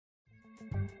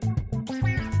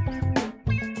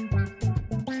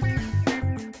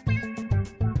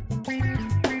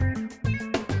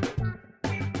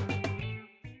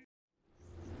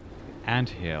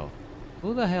Anthill.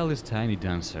 Who the hell is Tiny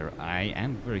Dancer? I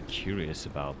am very curious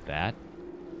about that.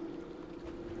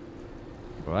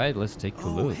 Right, let's take a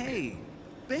look. Oh, hey,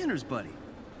 Banner's buddy.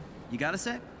 You got a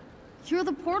sec? You're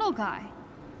the portal guy.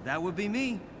 That would be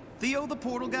me. Theo the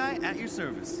portal guy at your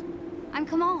service. I'm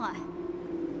Kamala.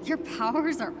 Your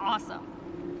powers are awesome.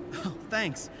 Oh,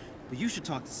 thanks. But you should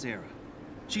talk to Sarah.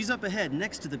 She's up ahead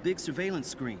next to the big surveillance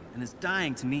screen and is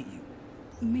dying to meet you.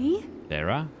 Me?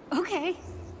 Sarah? Okay.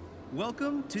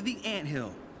 Welcome to the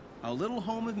Anthill, our little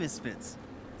home of misfits.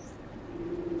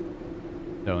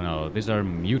 Oh no, these are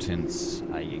mutants,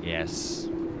 I guess.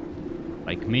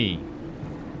 Like me.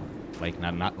 Like,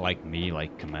 not like me,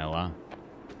 like Kamala.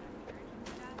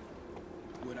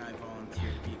 Would I volunteer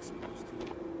to be exposed to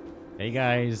it? Hey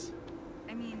guys.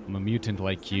 I mean, I'm a mutant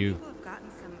like you. people have gotten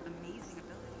some amazing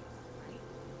abilities, right?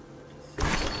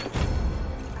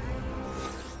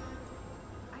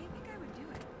 I think I would do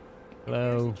it.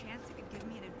 Hello. If there's a chance it could give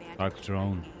me an advantage Dark in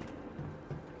Throne. fighting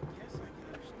Abe. Yes, I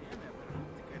can understand that, but I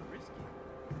don't think I'd risk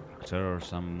it. Doctor or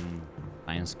some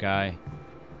science guy.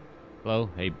 Hello,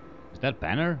 hey, is that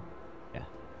Banner? Yeah.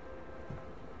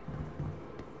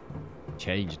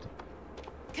 Changed.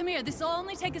 Come here, this'll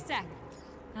only take a sec.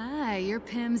 Ah, you're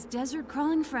Pym's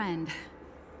desert-crawling friend.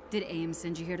 Did AIM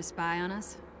send you here to spy on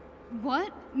us?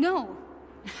 What? No.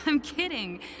 I'm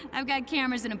kidding. I've got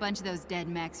cameras in a bunch of those dead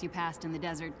mechs you passed in the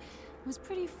desert. It was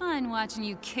pretty fun watching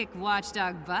you kick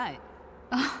Watchdog butt.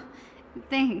 Oh,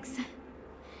 thanks.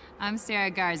 I'm Sarah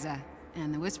Garza,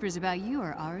 and the whispers about you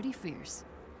are already fierce.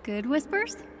 Good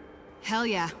whispers? Hell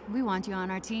yeah, we want you on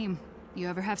our team. You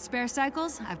ever have spare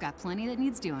cycles? I've got plenty that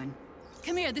needs doing.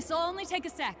 Come here, this'll only take a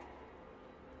sec.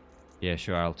 Yeah,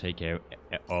 sure, I'll take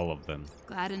all of them.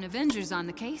 Glad an Avenger's on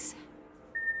the case.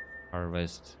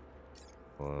 Harvest.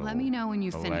 Let me know when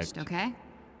you've finished, collect, okay?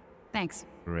 Thanks.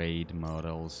 Grade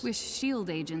models. Wish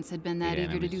S.H.I.E.L.D. agents had been that Yeah,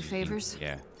 eager to enemies do using- favors.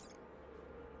 Yeah.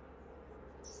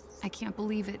 I can't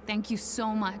believe it. Thank you so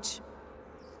much.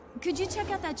 Could you check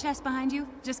out that chest behind you?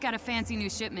 Just got a fancy new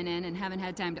shipment in and haven't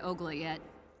had time to ogle it yet.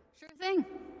 Sure thing.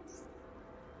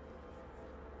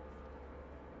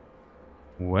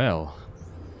 Well.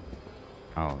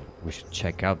 Oh, we should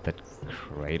check out that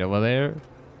crate over there.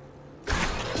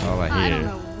 Over here. I don't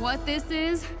know what this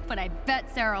is, but I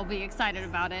bet Sarah will be excited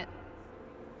about it.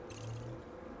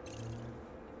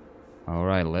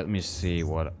 Alright, let me see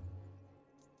what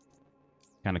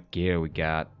kind of gear we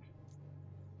got.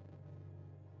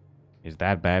 Is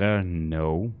that better?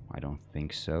 No, I don't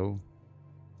think so.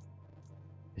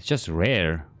 It's just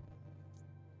rare.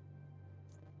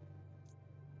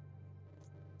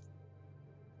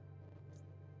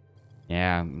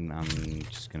 Yeah, I'm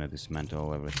just gonna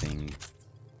dismantle everything.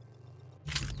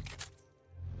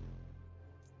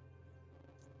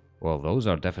 Well, those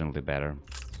are definitely better.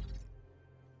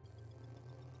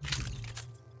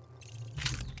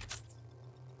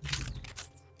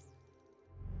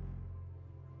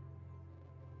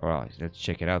 Alright, let's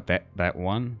check it out. That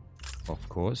one, of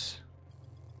course.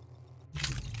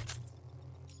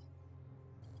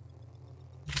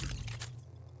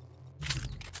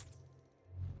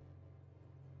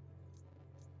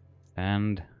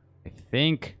 And I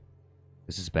think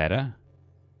this is better.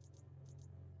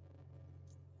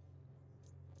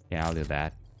 Yeah, I'll do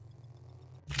that.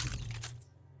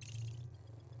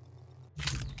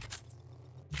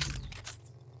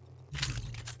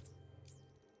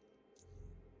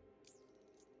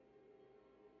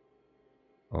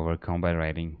 Over combat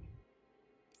rating.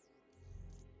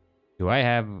 Do I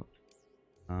have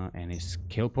any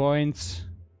skill points?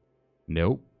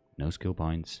 Nope, no skill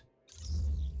points.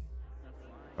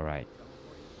 Alright.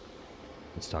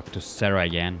 Let's talk to Sarah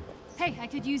again. Hey, I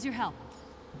could use your help.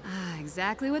 Ah,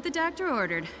 exactly what the doctor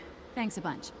ordered. Thanks a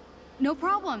bunch. No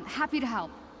problem. Happy to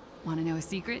help. Want to know a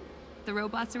secret? The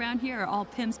robots around here are all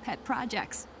Pym's pet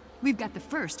projects. We've got the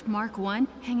first, Mark I,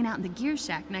 hanging out in the gear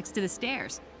shack next to the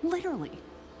stairs. Literally.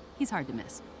 He's hard to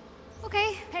miss.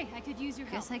 Okay. Hey, I could use your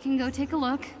help. Guess I can go take a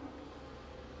look.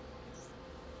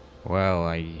 Well,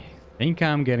 I think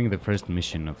I'm getting the first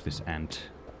mission of this ant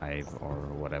hive or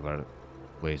whatever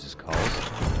place is called.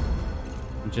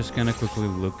 I'm just gonna quickly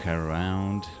look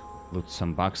around, loot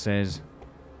some boxes,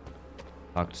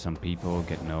 talk to some people,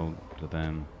 get know to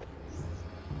them.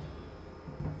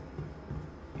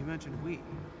 You mentioned we.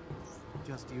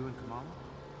 Just you and Kamala?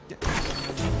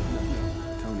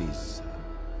 Tony's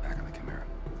back on the Chimera.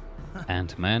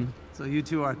 Ant-Man, So you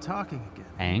two are talking again.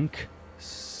 Hank.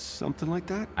 Something like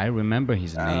that? I remember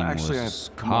his name Actually, I was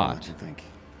have Kamala, Scott I think.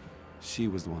 She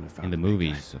was the one who found in the big guy.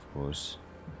 movies, of course.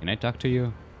 Can I talk to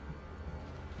you?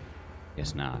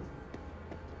 Guess not.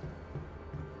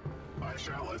 I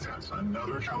shall attempt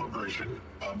another calibration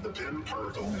of the Pym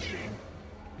particle machine.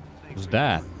 Who's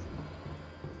that?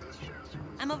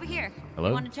 I'm over here. Hello?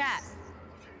 You want to chat?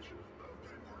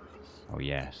 Oh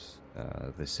yes.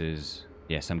 This is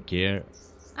some gear.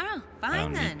 Oh, I fine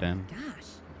don't then. need them. Gosh.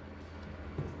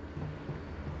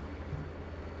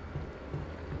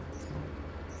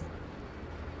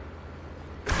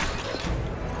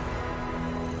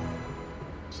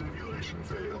 Simulation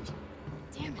failed.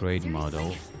 Damn it. Great seriously?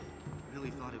 model.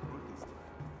 Really thought it worked this time.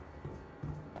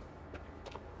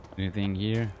 Anything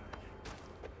here?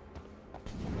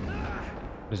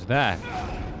 What is that?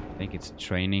 I think it's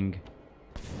training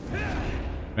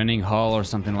hall or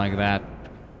something like that.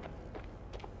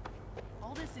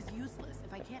 All this is useless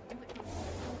if I can't do it.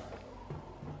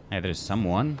 Hey, there's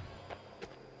someone.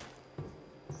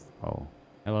 Oh,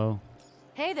 hello.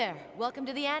 Hey there, welcome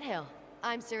to the anthill.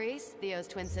 I'm Cerise, Theo's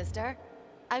twin sister.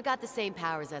 I've got the same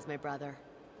powers as my brother.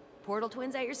 Portal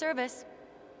twins at your service.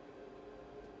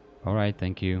 All right,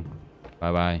 thank you.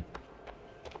 Bye bye.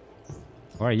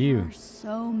 Who are There you? are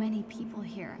so many people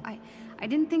here. I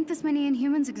didn't think this many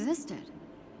Inhumans existed.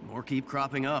 More keep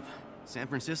cropping up. San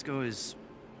Francisco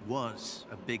was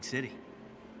a big city.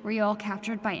 Were you all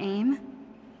captured by AIM?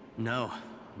 No,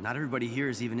 not everybody here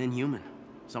is even inhuman.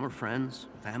 Some are friends,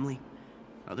 family.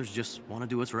 Others just want to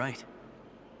do what's right.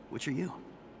 Which are you?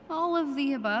 All of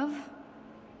the above.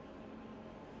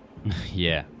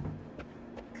 Yeah.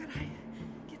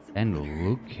 And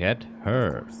look at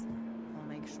her. I'll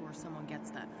make sure someone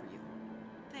gets that for you.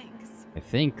 Thanks. I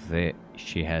think that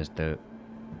she has the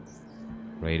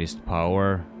greatest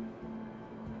power.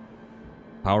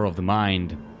 Power of the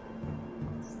mind.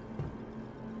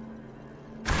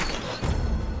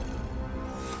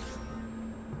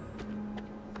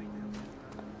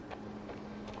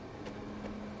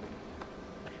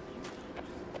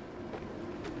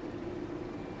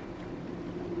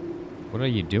 What are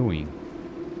you doing?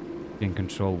 You can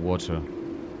control water.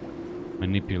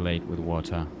 Manipulate with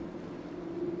water.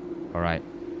 Alright.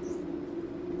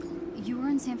 You were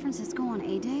in San Francisco on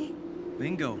A-Day?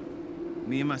 Bingo.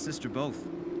 Me and my sister both.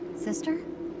 Sister?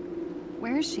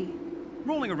 Where is she?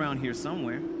 Rolling around here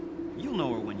somewhere. You'll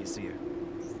know her when you see her.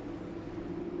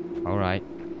 Alright.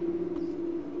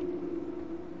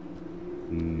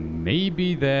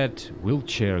 Maybe that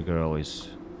wheelchair girl is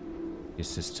his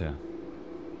sister.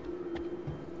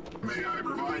 May I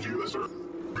provide you a service?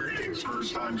 Greetings,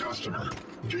 first-time customer.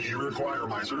 Do you require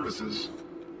my services?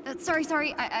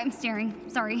 Sorry, I'm staring.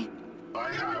 Sorry.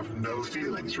 I have no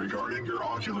feelings regarding your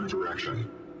ocular direction.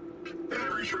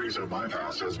 Every trace of my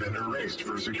past has been erased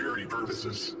for security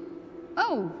purposes.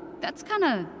 Oh, that's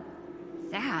kinda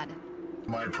sad.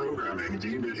 My programming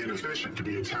deemed it inefficient to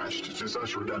be attached to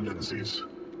such redundancies.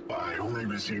 I only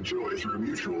receive joy through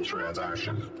mutual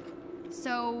transaction.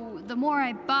 So, the more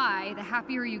I buy, the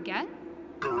happier you get?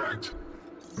 Correct.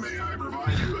 May I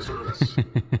provide you a service?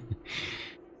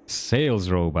 Sales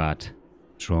robot.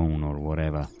 Drone or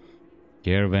whatever.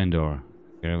 Gear vendor.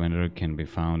 Gear vendor can be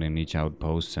found in each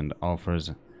outpost and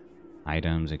offers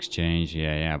items, exchange,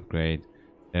 upgrade.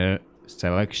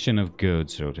 Selection of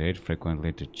goods. Rotate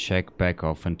frequently to check back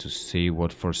often to see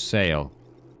what for sale.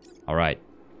 Alright.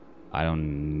 I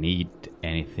don't need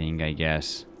anything, I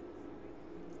guess.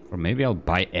 Or maybe I'll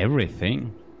buy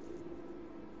everything.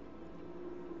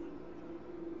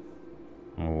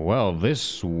 Well,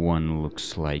 this one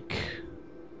looks like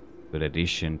a good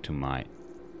addition to my...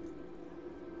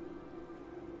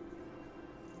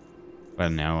 Well,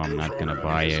 no, I'm not gonna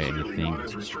buy anything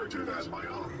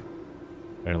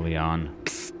early on.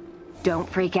 Psst. Don't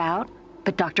freak out,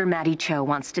 but Dr. Maddie Cho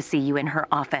wants to see you in her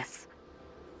office.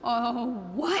 Oh,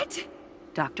 what?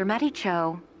 Dr. Maddie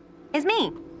Cho is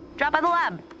me. Drop by the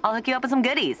lab. I'll hook you up with some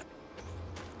goodies.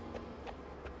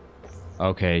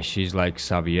 Okay, she's like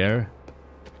Xavier.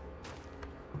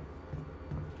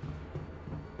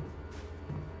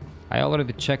 I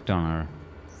already checked on her.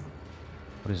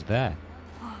 What is that?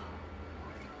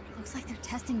 Looks like they're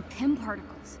testing Pym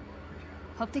particles.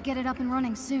 Hope they get it up and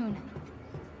running soon.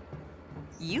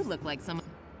 You look like someone.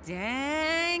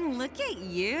 Dang, look at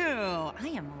you. I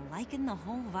am liking the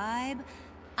whole vibe.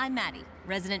 I'm Maddie,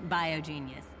 resident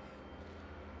biogenius.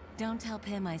 Don't tell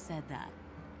Pym I said that.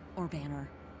 Or Banner.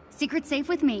 Secret safe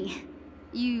with me.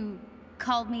 You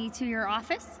called me to your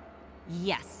office?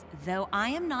 Yes, though I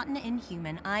am not an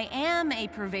inhuman, I am a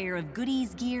purveyor of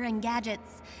goodies, gear, and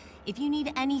gadgets. If you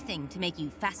need anything to make you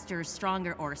faster,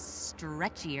 stronger, or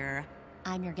stretchier,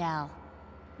 I'm your gal.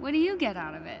 What do you get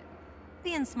out of it?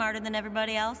 Being smarter than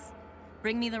everybody else.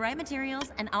 Bring me the right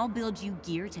materials, and I'll build you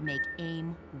gear to make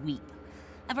AIM weep.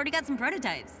 I've already got some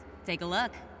prototypes. Take a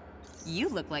look. You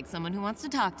look like someone who wants to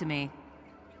talk to me.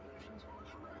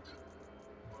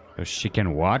 So she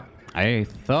can what? I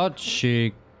thought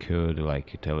she could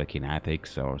like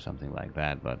telekinetics or something like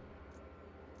that, but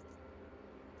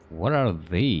what are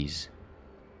these?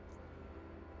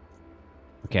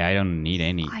 Okay, I don't need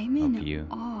any of you.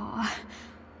 Aw.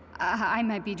 I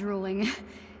might be drooling.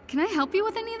 Can I help you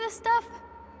with any of this stuff?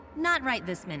 Not right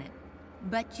this minute.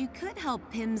 But you could help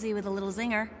Pimsy with a little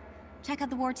zinger. Check out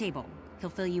the war table. He'll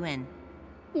fill you in.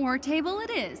 War table it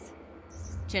is.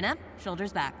 Chin up,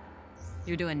 shoulders back.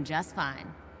 You're doing just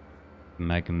fine.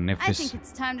 Magnificent. I think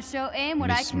it's time to show AIM what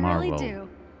Miss I can really Marvel. do.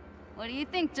 What do you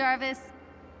think, Jarvis?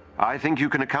 I think you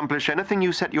can accomplish anything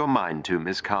you set your mind to,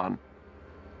 Miss Khan.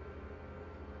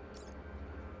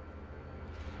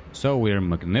 So we're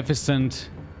magnificent.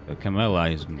 Kamala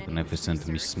is magnificent.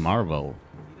 Miss Marvel.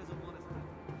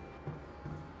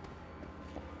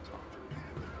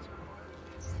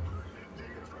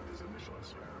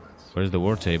 Where's the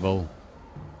war table?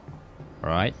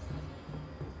 Alright.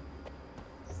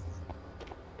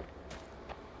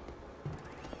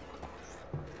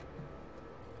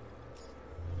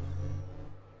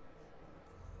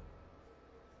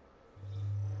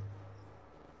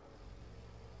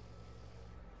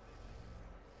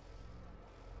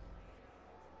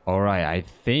 Alright, I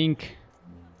think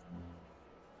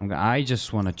I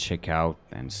just want to check out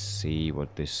and see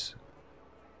what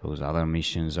those other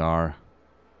missions are.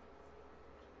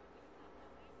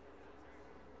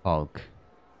 Hulk.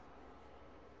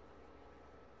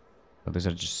 So these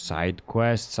are just side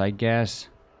quests, I guess.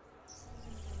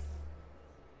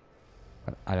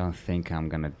 But I don't think I'm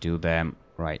gonna do them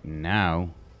right now.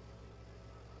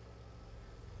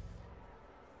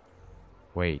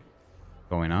 Wait,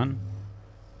 going on?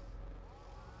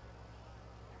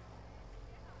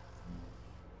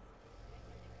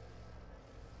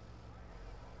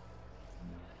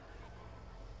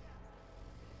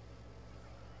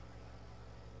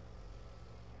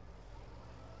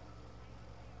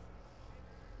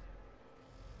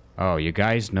 Oh, you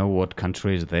guys know what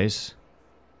country is this?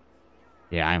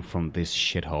 Yeah, I'm from this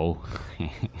shithole.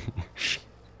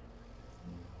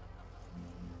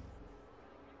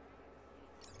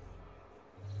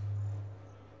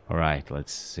 Alright,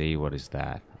 let's see, what is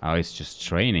that? Oh, it's just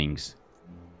trainings.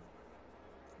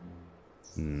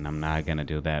 I'm not gonna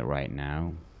do that right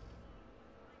now.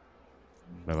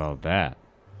 What about that?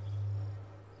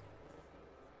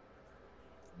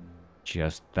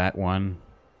 Just that one.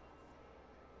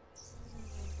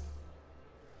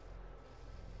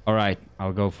 Alright,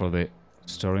 I'll go for the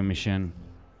story mission.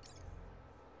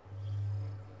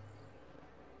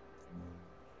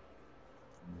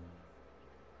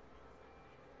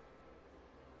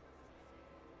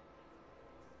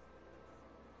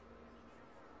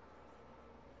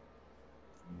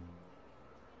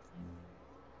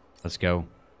 Let's go.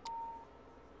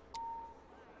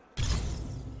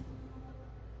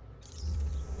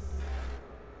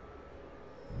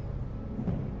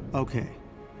 Okay.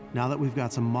 Now that we've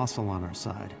got some muscle on our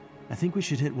side, I think we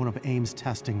should hit one of AIM's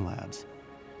testing labs.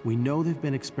 We know they've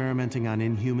been experimenting on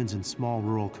Inhumans in small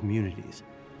rural communities.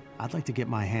 I'd like to get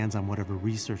my hands on whatever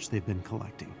research they've been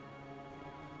collecting.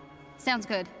 Sounds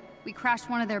good. We crashed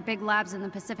one of their big labs in the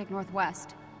Pacific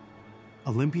Northwest.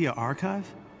 Olympia Archive?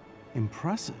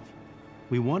 Impressive.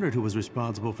 We wondered who was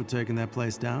responsible for taking that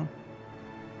place down.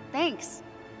 Thanks.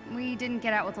 We didn't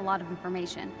get out with a lot of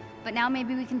information, but now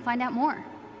maybe we can find out more.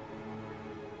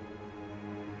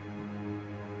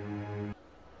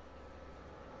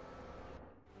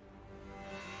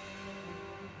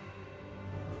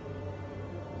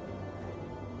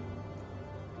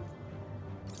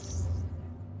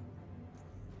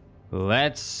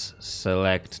 Let's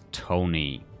select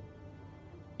Tony.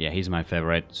 Yeah, he's my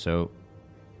favorite, so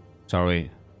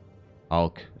sorry,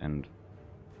 Hulk and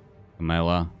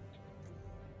Kamala.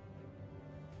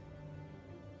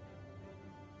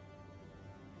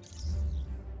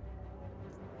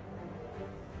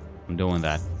 I'm doing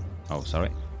that. Oh,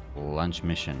 sorry. Lunch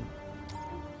mission.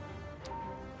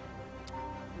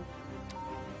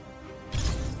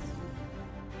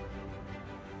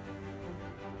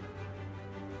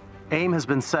 AIM has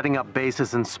been setting up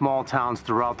bases in small towns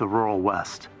throughout the rural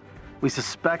West. We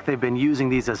suspect they've been using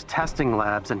these as testing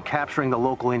labs and capturing the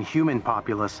local Inhuman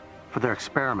populace for their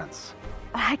experiments.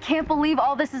 I can't believe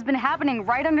all this has been happening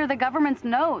right under the government's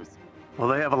nose. Well,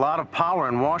 they have a lot of power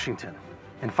in Washington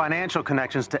and financial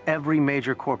connections to every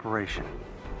major corporation.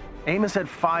 AIM has had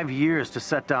 5 years to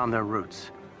set down their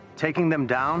roots. Taking them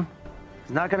down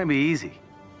is not going to be easy.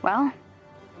 Well,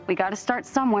 we gotta start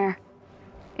somewhere.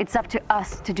 It's up to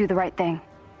us to do the right thing.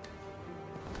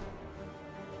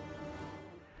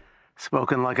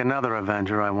 Spoken like another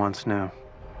Avenger I once knew.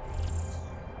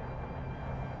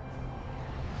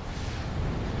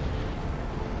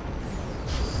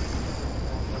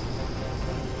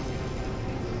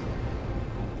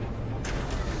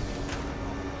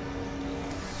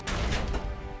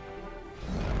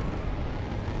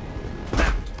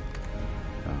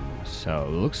 So,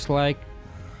 looks like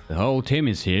the whole team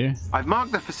is here. I've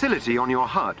marked the facility on your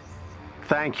HUD.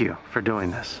 Thank you for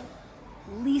doing this.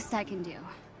 Least I can do.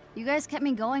 You guys kept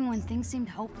me going when things seemed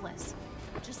hopeless.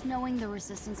 Just knowing the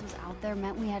resistance was out there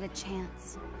meant we had a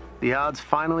chance. The odds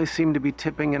finally seem to be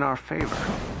tipping in our favor.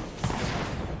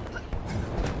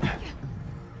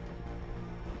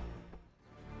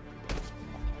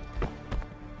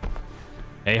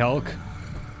 Hey, Hulk.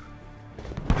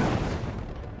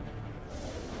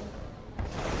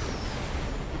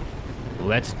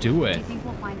 Let's do it. Do you think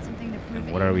we'll find something to prove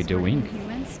And what are we doing?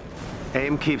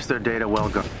 AIM keeps their data well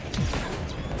guarded.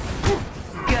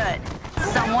 Good.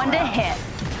 Someone to hit.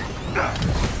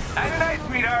 Have a night,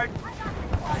 sweetheart.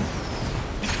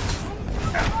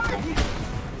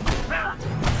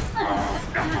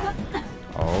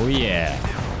 Oh yeah.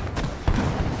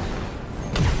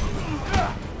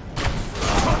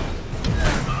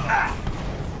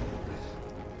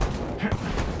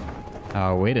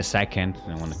 Wait a second.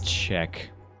 I want to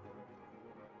check.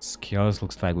 Skills.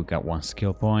 Looks like we got 1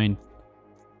 skill point.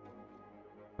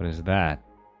 What is that?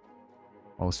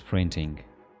 Oh, sprinting.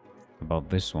 About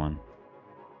this one.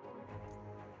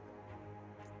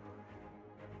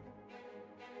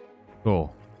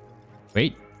 Cool.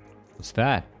 Wait. What's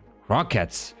that?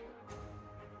 Rockets.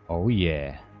 Oh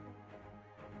yeah.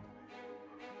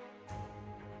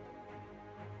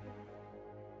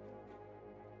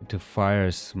 To fire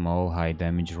a small high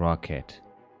damage rocket.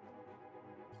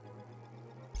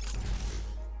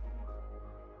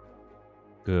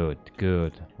 Good,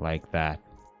 good, like that.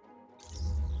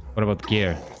 What about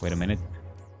gear? Wait a minute.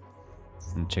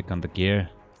 Let me check on the gear.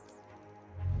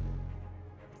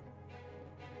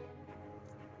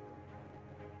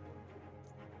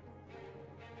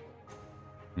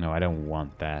 No, I don't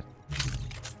want that.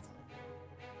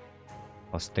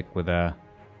 I'll stick with a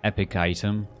epic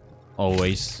item.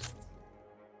 Always.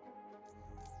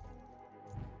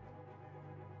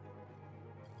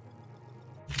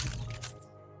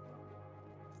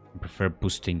 I prefer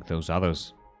boosting those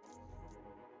others.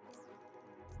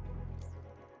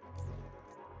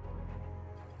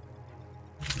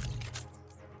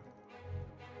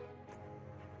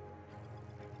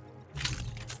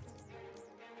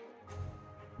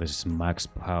 This is max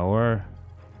power.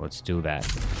 Let's do that.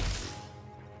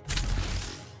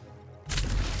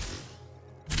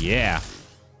 Yeah,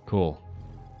 cool.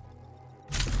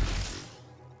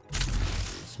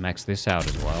 Let's max this out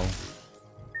as well.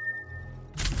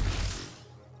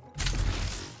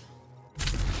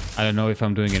 I don't know if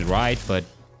I'm doing it right, but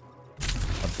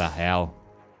what the hell?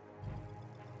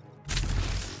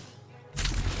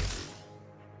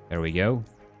 There we go.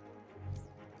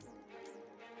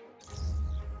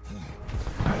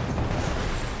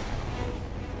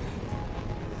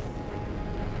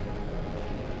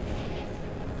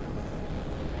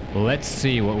 Let's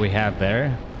see what we have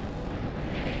there.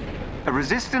 A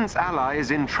resistance ally is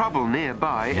in trouble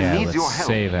nearby and Yeah, needs your let's help.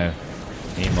 save her.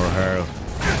 Him or her.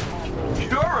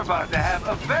 You're about to have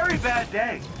a very bad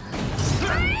day.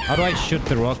 How do I shoot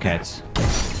the rockets?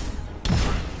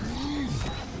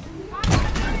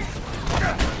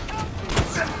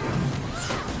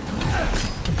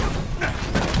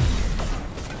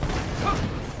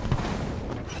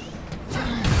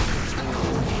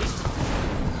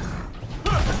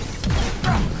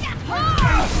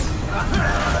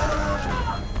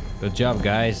 Good job,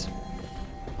 guys.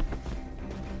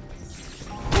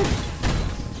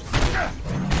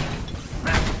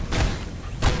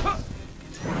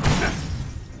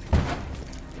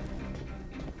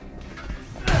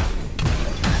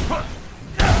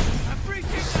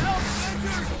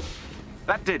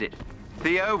 That did it.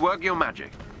 Theo, work your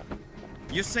magic.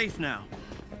 You're safe now.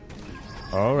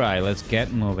 Alright, let's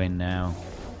get moving now.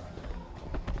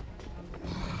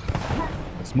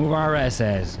 Let's move our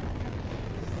asses.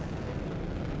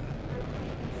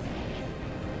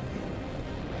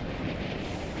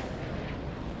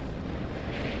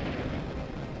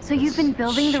 So you've been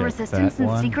building the Shut resistance that in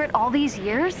one. secret all these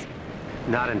years?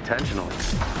 Not intentionally.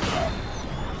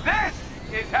 This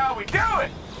is how we do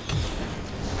it.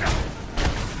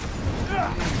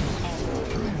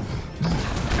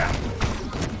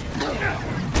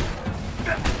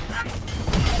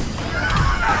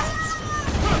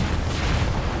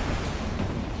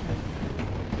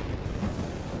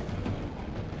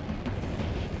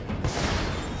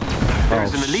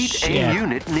 There is an elite shit. AIM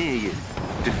unit near you.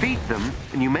 Defeat them,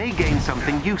 and you may gain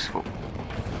something useful.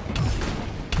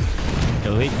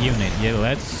 Elite unit. Yeah,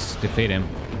 let's defeat him.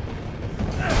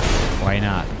 Why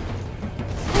not?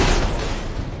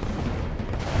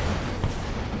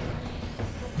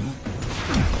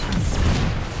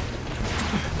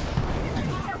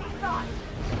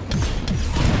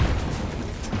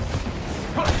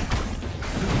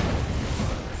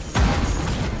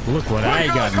 Look what I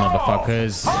got,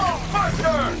 motherfuckers. I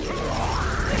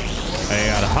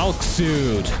got a Hulk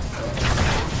suit.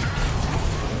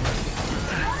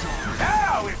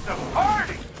 Now it's a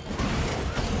party.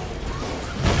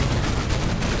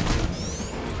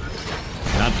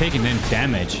 Not taking any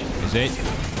damage, is it?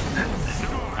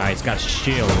 Ah, it's got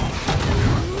shield.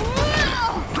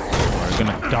 We're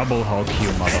gonna double Hulk you,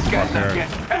 motherfucker.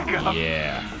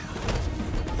 Yeah.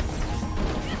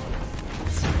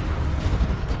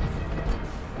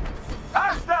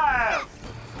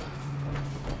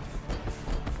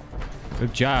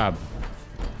 Good job.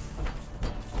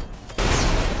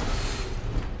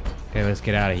 Okay, let's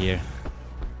get out of here.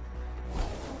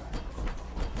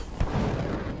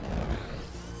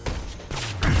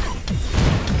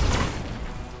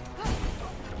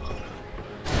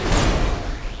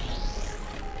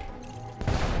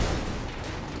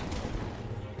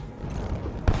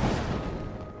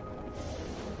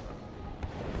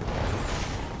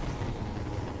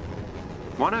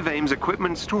 One of AIM's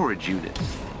equipment storage units.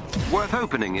 Worth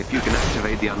opening if you can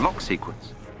activate the unlock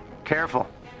sequence. Careful.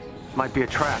 Might be a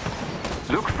trap.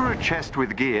 Look for a chest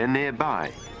with gear nearby.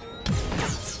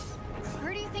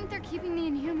 Where do you think they're keeping the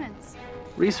Inhumans?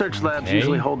 Research labs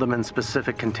usually hold them in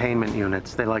specific containment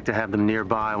units. They like to have them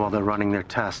nearby while they're running their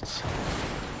tests.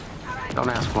 Don't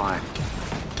ask why.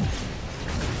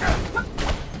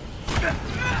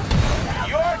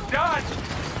 You're done.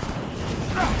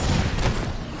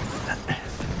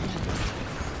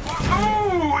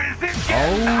 Ooh, is it?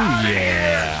 Oh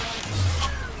yeah.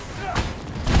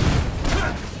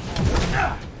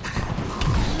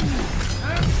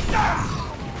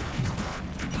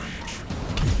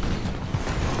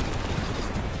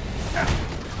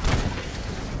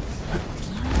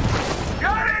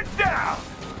 Got it down.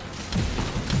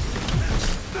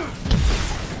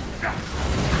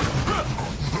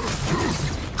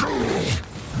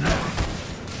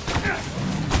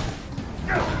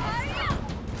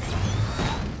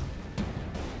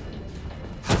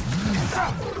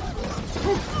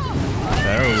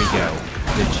 There we go.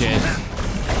 The chest.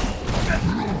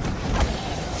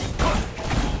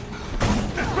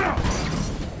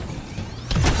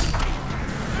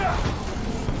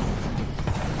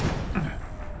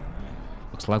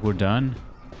 Looks like we're done.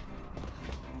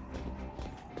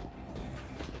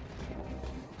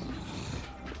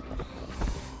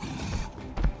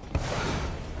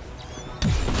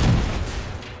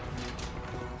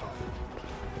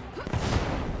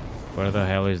 Where the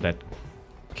hell is that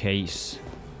case?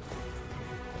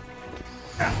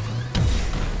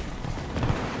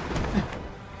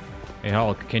 Hey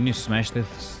Hulk, can you smash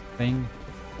this thing?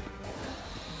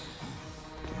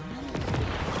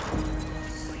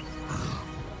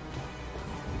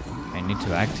 I need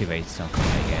to activate something,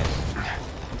 I guess.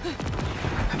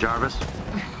 Jarvis,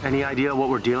 any idea what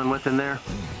we're dealing with in there?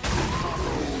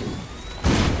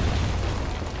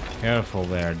 Careful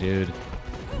there, dude.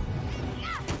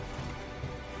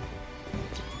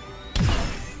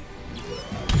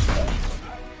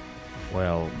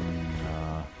 Well,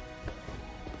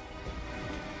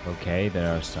 okay,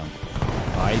 there are some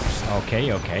pipes.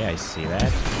 Okay, I see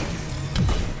that.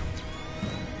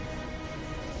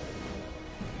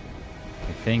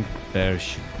 I think there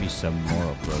should be some more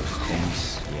of those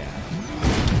things, yeah.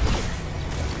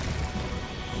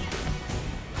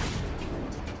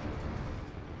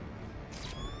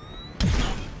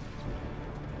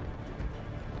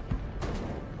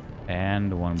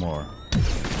 And one more.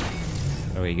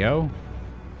 There we go.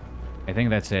 I think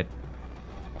that's it.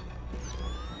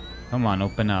 Come on,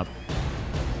 open up.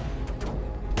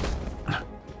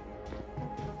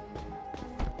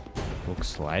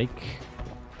 Looks like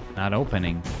not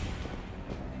opening.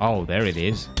 Oh, there it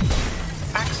is.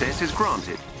 Access is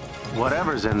granted.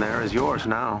 Whatever's in there is yours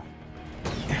now.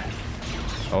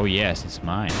 Oh yes, it's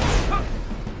mine.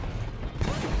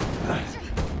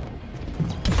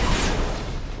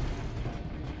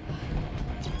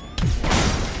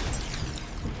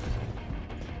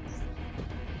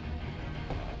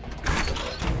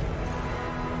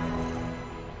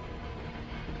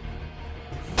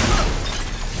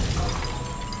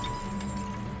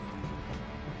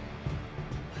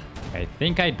 I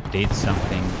think I did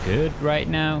something good right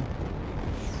now.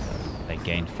 I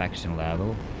gained faction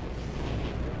level.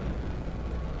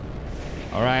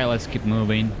 Alright, let's keep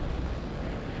moving.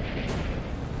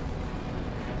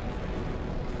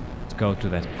 Let's go to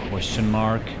that question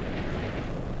mark.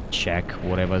 Check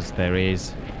whatever there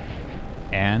is.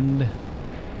 And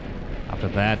after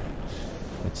that,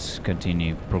 let's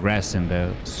continue progress in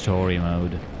the story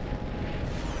mode.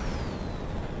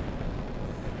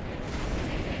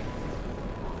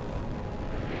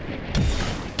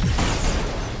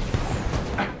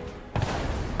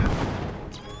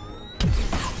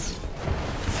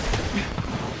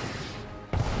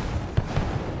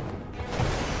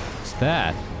 What's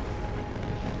that?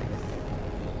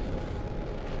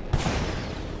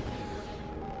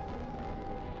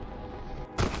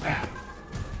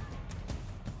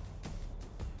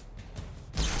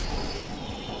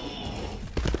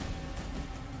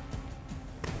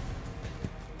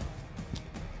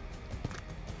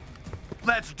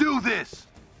 Let's do this!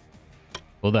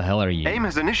 Who the hell are you? AIM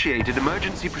has initiated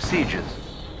emergency procedures.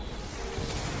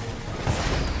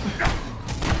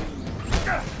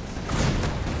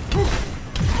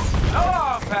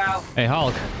 Oh, pal! Hey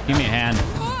Hulk, give me a hand.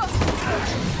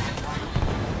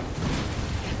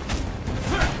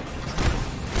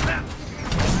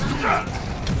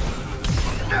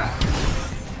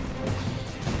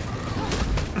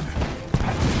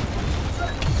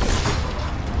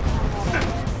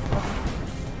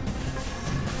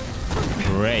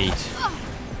 Great.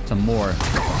 Some more.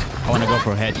 I want to go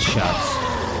for headshots.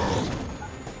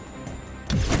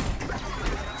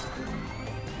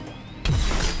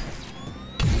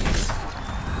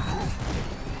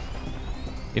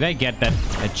 Did I get that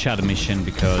headshot mission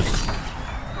because...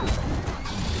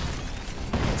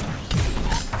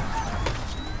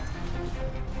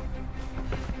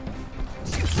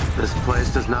 This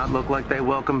place does not look like they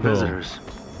welcome Cool. visitors.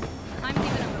 I'm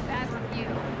giving them a bad review.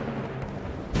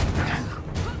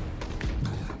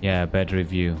 Yeah, bad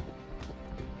review.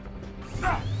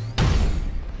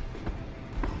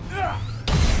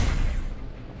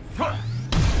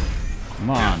 Come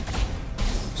on.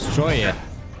 Destroy it.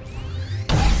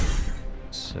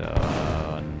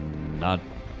 So, not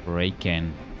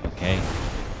breaking. Okay.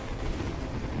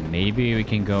 Maybe we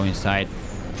can go inside.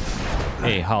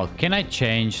 Hey, Hulk, can I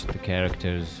change the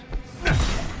characters?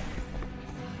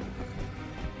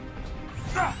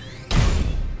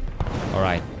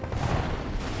 Alright.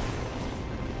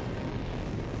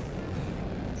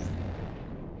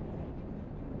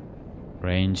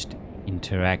 Ranged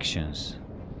interactions.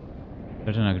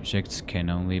 Certain objects can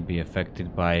only be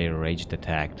affected by a ranged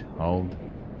attack. Hold.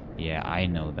 Yeah, I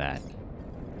know that.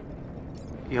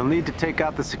 You'll need to take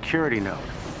out the security node.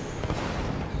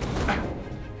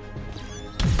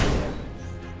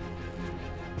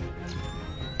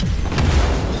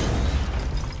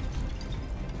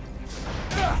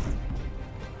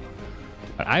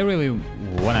 But I really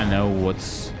want to know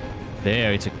what's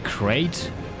there. It's a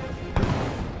crate?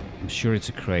 I'm sure it's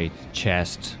a crate,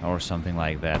 chest, or something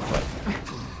like that, but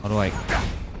how do I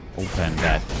open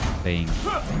that thing?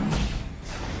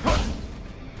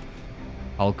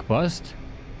 Hulk bust?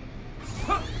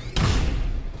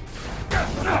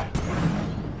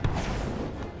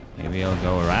 Maybe I'll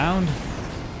go around?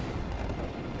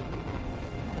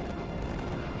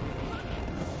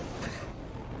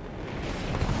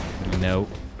 No.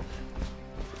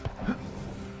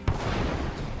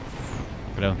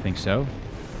 I don't think so.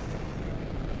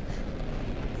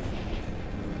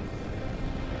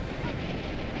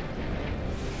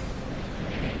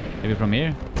 Maybe from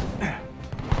here?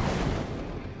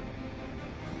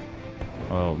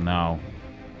 Oh no.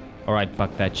 Alright,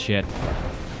 fuck that shit.